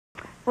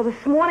Well,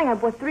 this morning I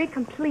bought 3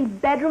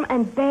 complete bedroom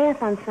and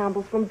bath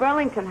ensembles from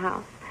Burlington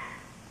House.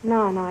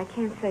 No, I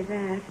can't say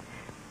that.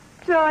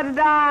 George,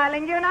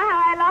 darling, you know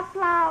how I love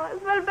flowers.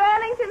 Well,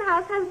 Burlington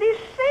House has these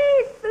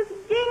sheets, this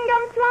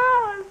gingham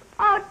flowers.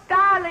 Oh,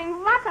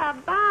 darling, what a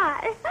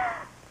buy.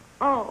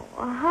 Oh,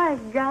 hi,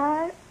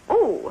 guy.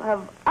 Oh,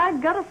 have I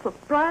got a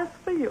surprise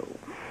for you.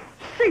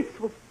 Sheets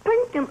with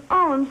pink and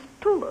orange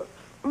tulips.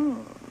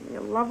 You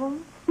love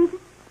them?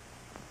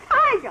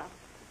 Tiger,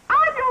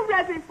 are you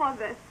ready for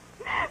this?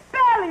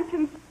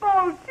 Burlington's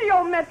bold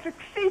geometric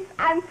sheets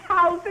and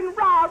towels in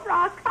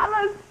rah-rah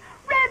colors.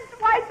 Red,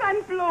 white,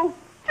 and blue.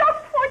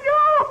 Just for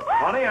you.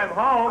 Honey, I'm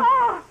home.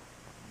 Oh.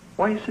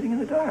 Why are you sitting in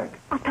the dark?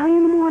 I'll tell you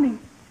in the morning.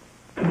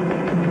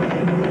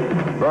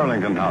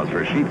 Burlington House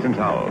for sheets and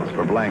towels,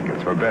 for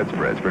blankets, for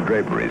bedspreads, for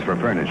draperies, for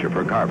furniture,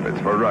 for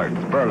carpets, for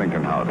rugs.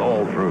 Burlington House,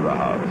 all through the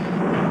house.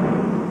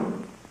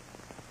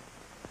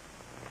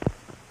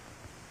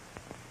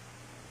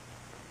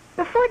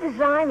 Before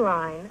Design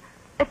Line,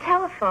 a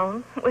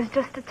telephone was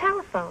just a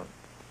telephone.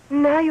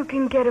 Now you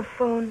can get a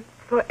phone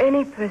for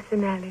any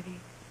personality.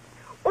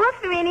 Or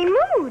for any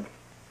mood.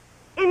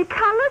 In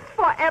colors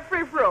for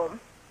every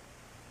room.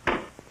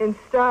 In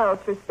styles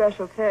for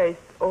special taste,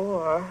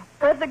 or...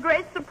 as a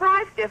great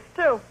surprise gift,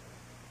 too.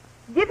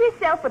 Give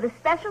yourself or the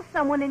special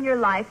someone in your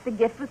life the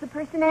gift with a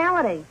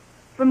personality.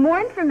 For more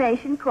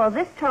information, call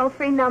this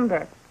toll-free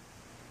number.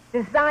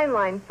 Design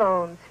Line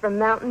phones from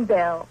Mountain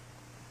Bell.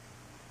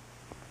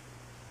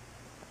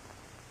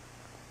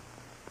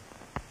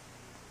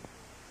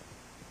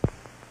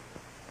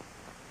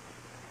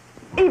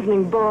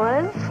 Evening,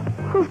 boys.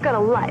 Who's got a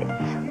light?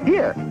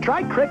 Here,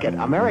 try Cricket,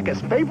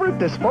 America's favorite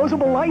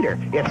disposable lighter.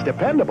 It's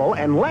dependable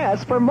and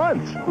lasts for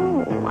months.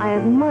 Oh, I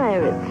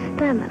admire its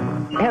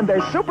stamina. And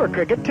there's Super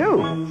Cricket,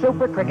 too.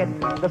 Super Cricket,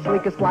 the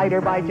sleekest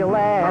lighter by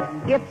Gillette.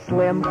 It's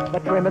slim,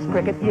 the trimmest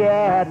Cricket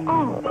yet.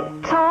 Oh,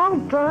 tall,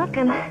 dark,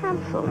 and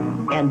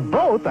handsome. And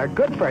both are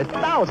good for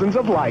thousands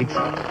of lights.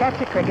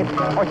 Catch a Cricket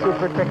or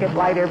Super Cricket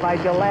lighter by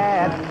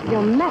Gillette.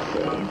 You're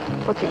messy,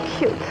 but you're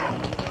cute.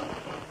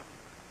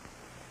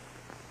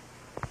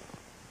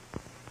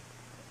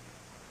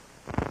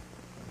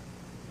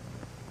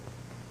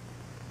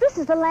 This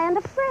is the land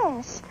of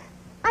fresh.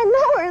 I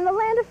know we're in the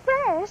land of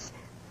fresh.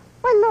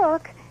 Why,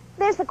 look,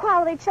 there's the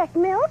quality check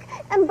milk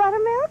and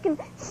buttermilk and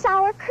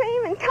sour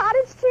cream and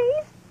cottage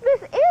cheese.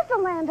 This is the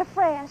land of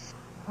fresh.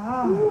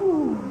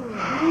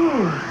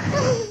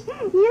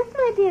 Yes,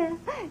 my dear,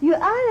 you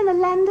are in the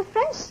land of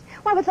fresh.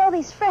 Why, with all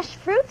these fresh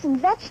fruits and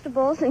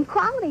vegetables and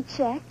quality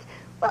checked,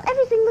 well,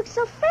 everything looks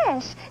so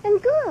fresh and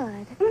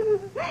good.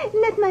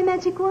 Let my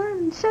magic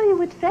wand show you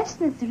what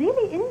freshness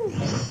really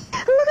is.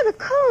 Look at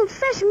the cold,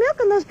 fresh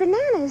milk on those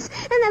bananas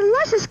and that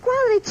luscious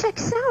quality check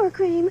sour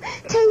cream.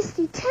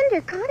 Tasty,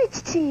 tender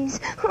cottage cheese.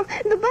 Oh,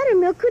 the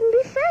buttermilk couldn't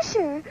be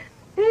fresher.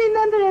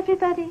 Remember,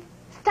 everybody,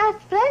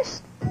 start fresh.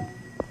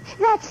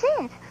 That's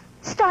it.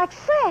 Start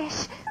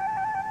fresh.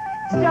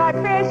 Start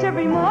fresh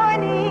every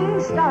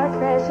morning. Start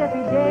fresh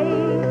every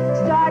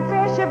day. Start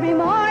fresh every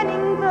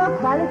morning the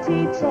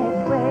quality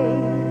check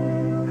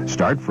way.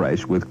 Start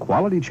fresh with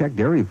quality check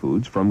dairy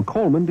foods from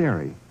Coleman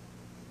Dairy.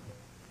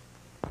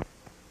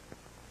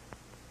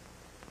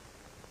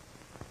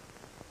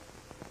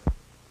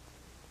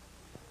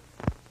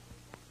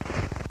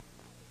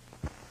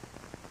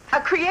 A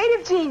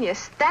creative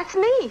genius. That's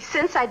me,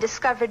 since I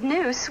discovered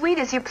new Sweet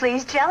As You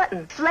Please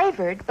gelatin.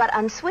 Flavored, but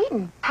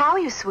unsweetened. How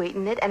you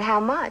sweeten it and how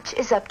much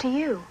is up to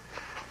you.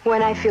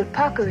 When I feel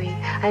puckery,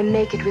 I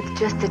make it with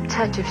just a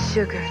touch of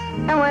sugar.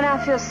 And when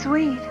I feel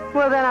sweet,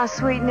 well, then I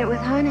sweeten it with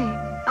honey.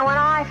 And when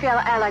I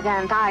feel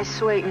elegant, I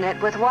sweeten it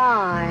with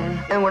wine.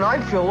 And when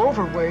I feel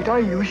overweight, I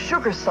use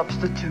sugar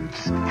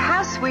substitutes.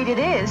 How sweet it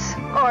is,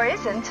 or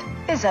isn't,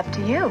 is up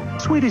to you.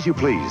 Sweet As You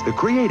Please, the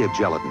creative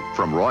gelatin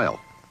from Royal.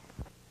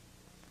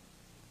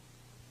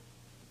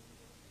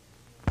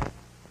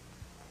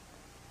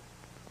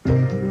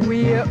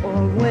 We're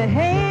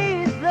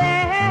always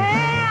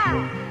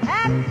there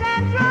at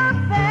Central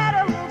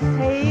Federal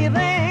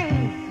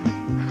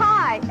Savings.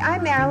 Hi,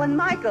 I'm Marilyn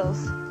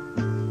Michaels.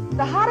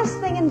 The hottest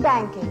thing in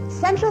banking,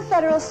 Central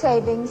Federal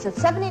Savings at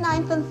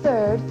 79th and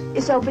 3rd,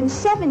 is open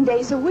 7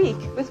 days a week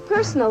with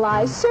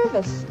personalized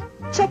service.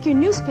 Check your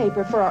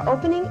newspaper for our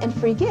opening and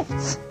free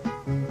gifts.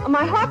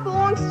 My heart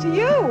belongs to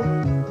you.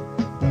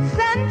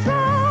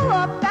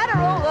 Central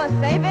Federal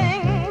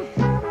Savings.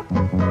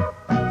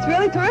 It's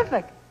really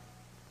terrific.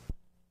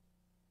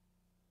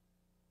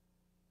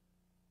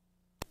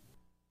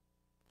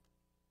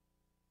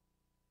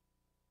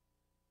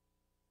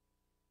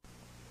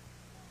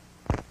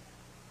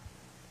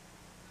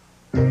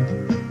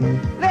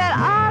 We're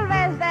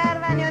always there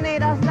when you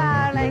need us,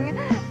 darling,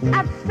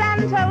 at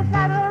Central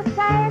Federal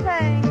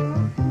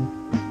Savings.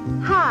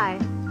 Hi,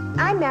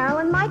 I'm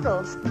Marilyn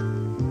Michaels.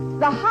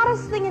 The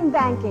hottest thing in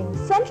banking,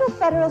 Central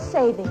Federal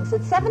Savings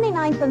at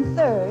 79th and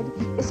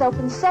 3rd, is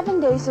open 7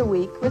 days a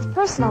week with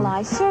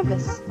personalized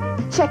service.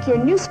 Check your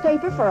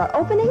newspaper for our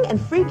opening and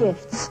free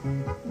gifts.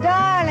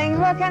 Darling,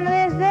 who can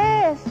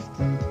resist?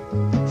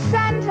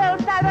 Central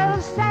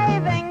Federal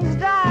Savings,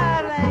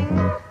 darling.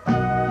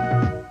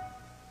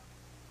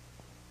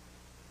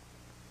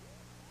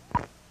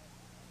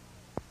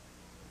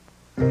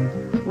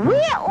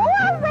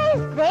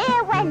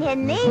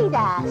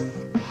 us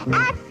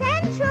at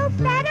Central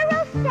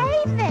Federal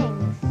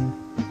Savings.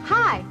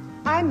 Hi,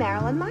 I'm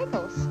Marilyn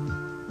Michaels.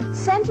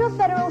 Central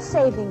Federal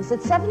Savings at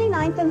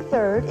 79th and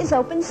 3rd is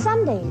open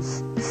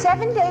Sundays.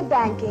 7-day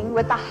banking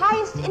with the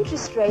highest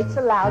interest rates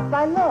allowed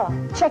by law.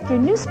 Check your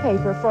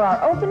newspaper for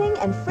our opening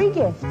and free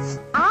gifts.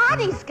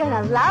 Artie's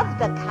gonna love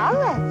the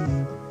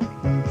colors.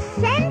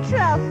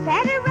 Central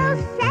Federal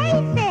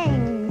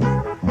Savings.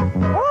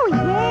 Oh,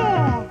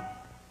 yeah.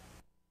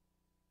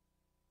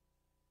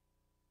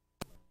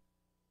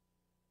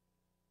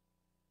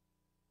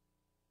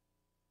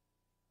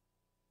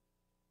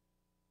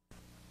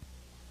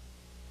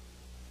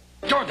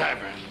 Good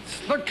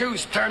heavens! Look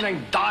who's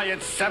turning Diet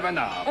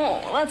 7-Up.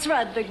 Oh, that's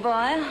right, big boy.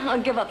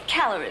 I'll give up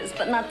calories,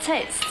 but not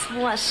taste.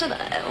 Why should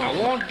I? I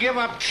won't give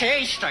up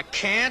taste. I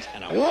can't,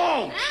 and I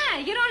won't. Ah,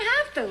 you don't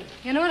have to.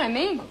 You know what I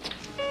mean?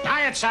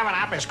 Diet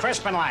 7-Up is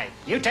crisp and light.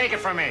 You take it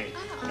from me.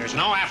 There's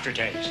no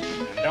aftertaste.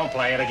 And don't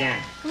play it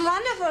again.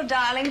 Wonderful,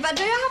 darling, but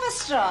do you have a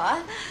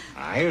straw?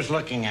 He was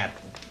looking at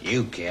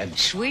you, kid.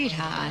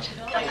 Sweetheart.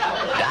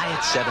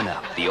 Diet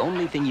 7-Up. The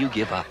only thing you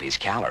give up is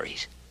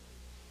calories.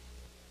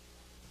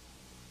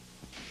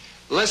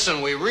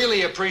 Listen, we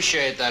really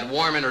appreciate that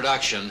warm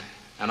introduction,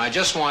 and I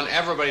just want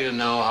everybody to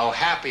know how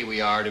happy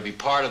we are to be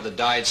part of the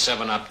Diet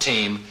 7-Up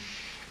team,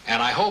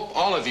 and I hope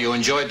all of you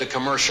enjoyed the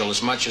commercial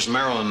as much as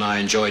Marilyn and I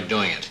enjoyed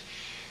doing it.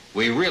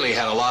 We really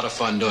had a lot of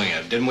fun doing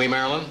it, didn't we,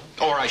 Marilyn?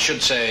 Or I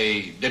should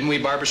say, didn't we,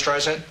 Barbara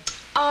Streisand?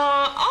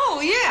 Oh,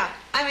 yeah.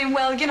 I mean,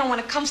 well, you know, when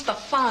it comes to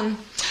fun,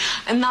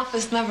 enough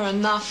is never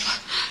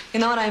enough.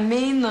 You know what I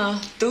mean,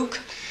 Duke?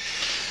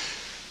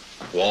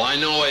 Well, I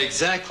know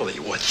exactly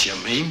what you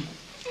mean.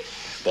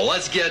 Well,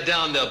 let's get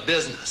down to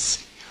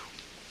business.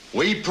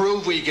 We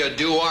proved we could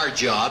do our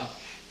job.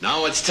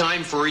 Now it's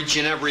time for each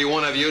and every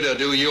one of you to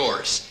do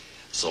yours.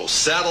 So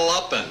saddle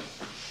up and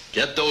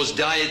get those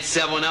Diet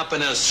 7-Up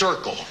in a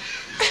circle.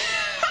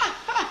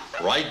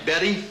 Right,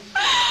 Betty?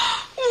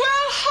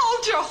 Well,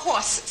 hold your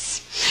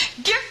horses.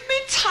 Give me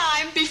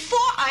time. Before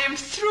I am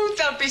through,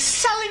 they'll be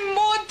selling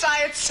more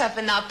Diet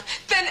 7-Up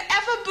than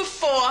ever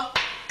before.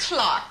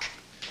 Clark.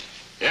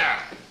 Yeah,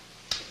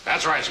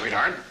 that's right,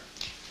 sweetheart.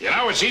 You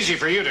know, it's easy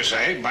for you to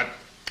say, but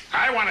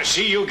I want to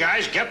see you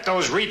guys get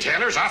those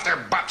retailers off their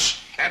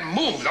butts and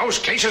move those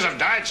cases of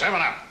Diet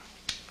 7-Up.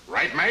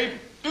 Right, Mabe?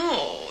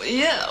 Oh,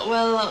 yeah,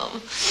 well,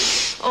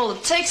 all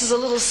it takes is a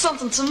little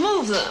something to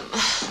move them.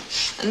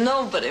 And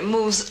nobody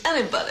moves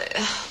anybody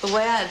the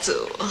way I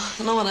do.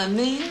 You know what I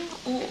mean?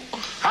 Oh.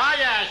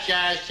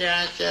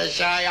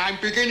 Yes. I'm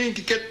beginning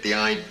to get the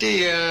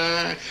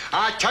idea.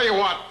 I tell you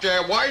what,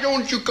 why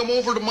don't you come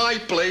over to my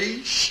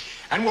place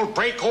and we'll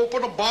break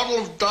open a bottle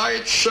of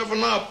Diet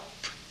 7-Up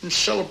and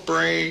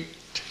celebrate.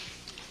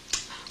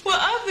 Well,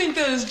 I think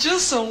that is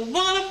just so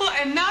wonderful,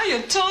 and now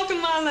you're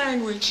talking my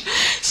language.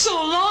 So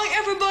long,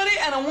 everybody,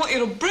 and I want you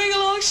to bring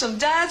along some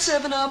Diet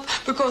 7-Up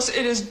because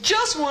it is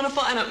just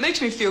wonderful, and it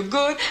makes me feel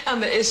good,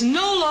 and there is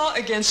no law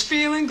against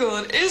feeling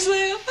good, is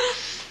there?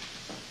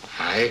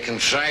 I can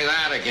say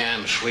that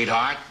again,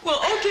 sweetheart. Well,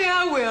 okay,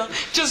 I will.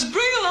 Just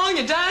bring along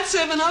your Diet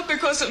 7-Up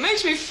because it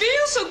makes me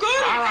feel so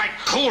good. All right,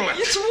 cool it.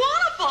 It's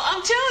wonderful,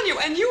 I'm telling you,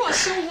 and you are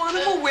so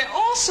wonderful. We're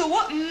all so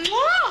what?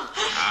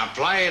 I'll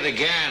play it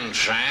again,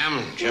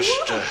 Sam, just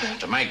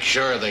to make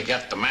sure they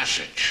get the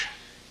message.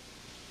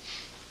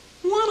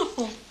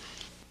 Wonderful.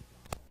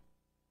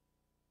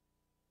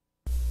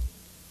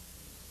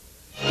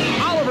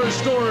 Oliver's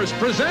Stores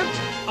present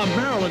a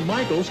Marilyn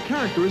Michaels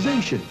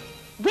characterization.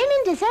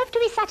 Women deserve to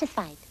be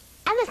satisfied.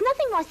 And there's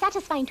nothing more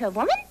satisfying to a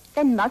woman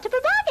than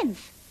multiple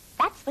bargains.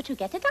 That's what you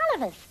get at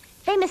Oliver's.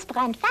 Famous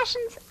brand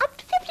fashions up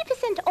to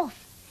 50%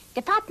 off.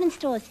 Department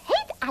stores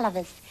hate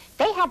Oliver's.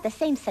 They have the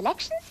same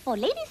selections for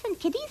ladies and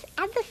kiddies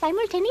at the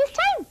simultaneous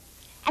time.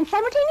 And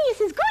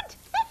simultaneous is good.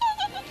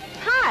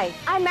 Hi,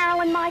 I'm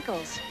Marilyn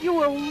Michaels. You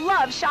will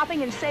love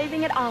shopping and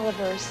saving at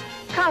Oliver's.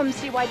 Come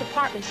see why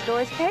department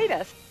stores hate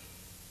us.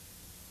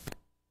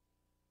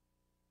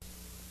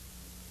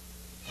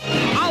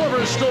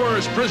 Oliver's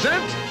Stores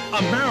present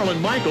a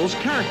Marilyn Michaels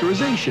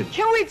characterization.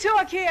 Can we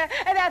talk here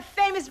about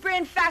famous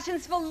brand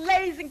fashions for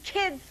ladies and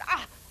kids?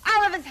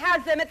 Oliver's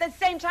has them at the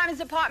same time as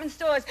department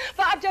stores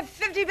for up to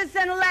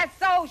 50% less.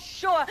 Oh,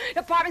 sure,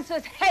 department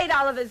stores hate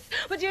Oliver's.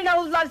 But do you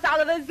know who loves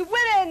Oliver's?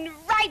 Women,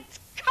 right?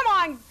 Come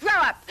on, grow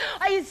up.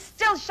 Are you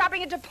still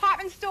shopping at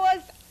department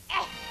stores?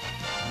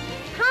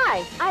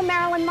 Hi, I'm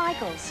Marilyn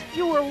Michaels.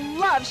 You will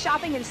love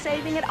shopping and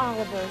saving at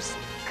Oliver's.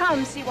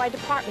 Come see why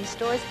department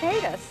stores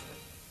hate us.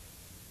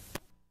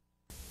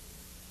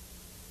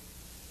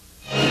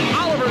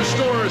 Oliver's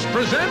Stores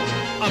present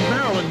a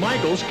Marilyn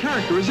Michaels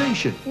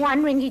characterization.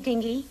 One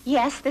ringy-dingy.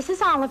 Yes, this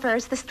is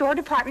Oliver's, the store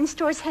department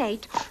stores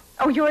hate.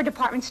 Oh, you're a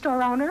department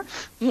store owner?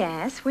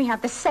 Yes, we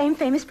have the same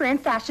famous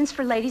brand fashions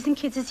for ladies and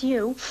kids as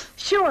you.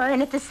 Sure,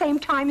 and at the same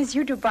time as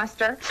you do,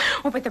 Buster.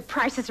 Oh, but the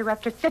prices are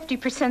up to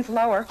 50%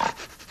 lower.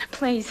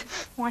 Please,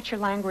 watch your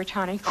language,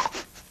 honey.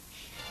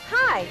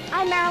 Hi,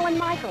 I'm Marilyn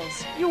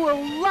Michaels. You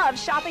will love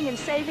shopping and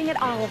saving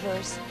at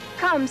Oliver's.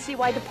 Come see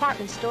why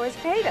department stores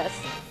hate us.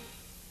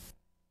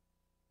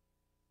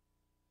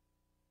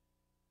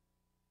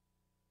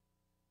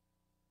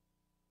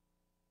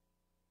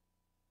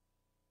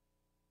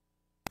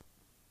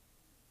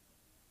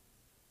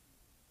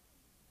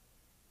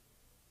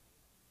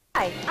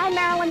 Hi, I'm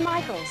Marilyn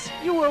Michaels.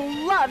 You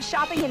will love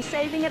shopping and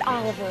saving at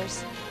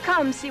Oliver's.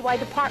 Come see why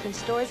department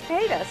stores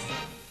hate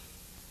us.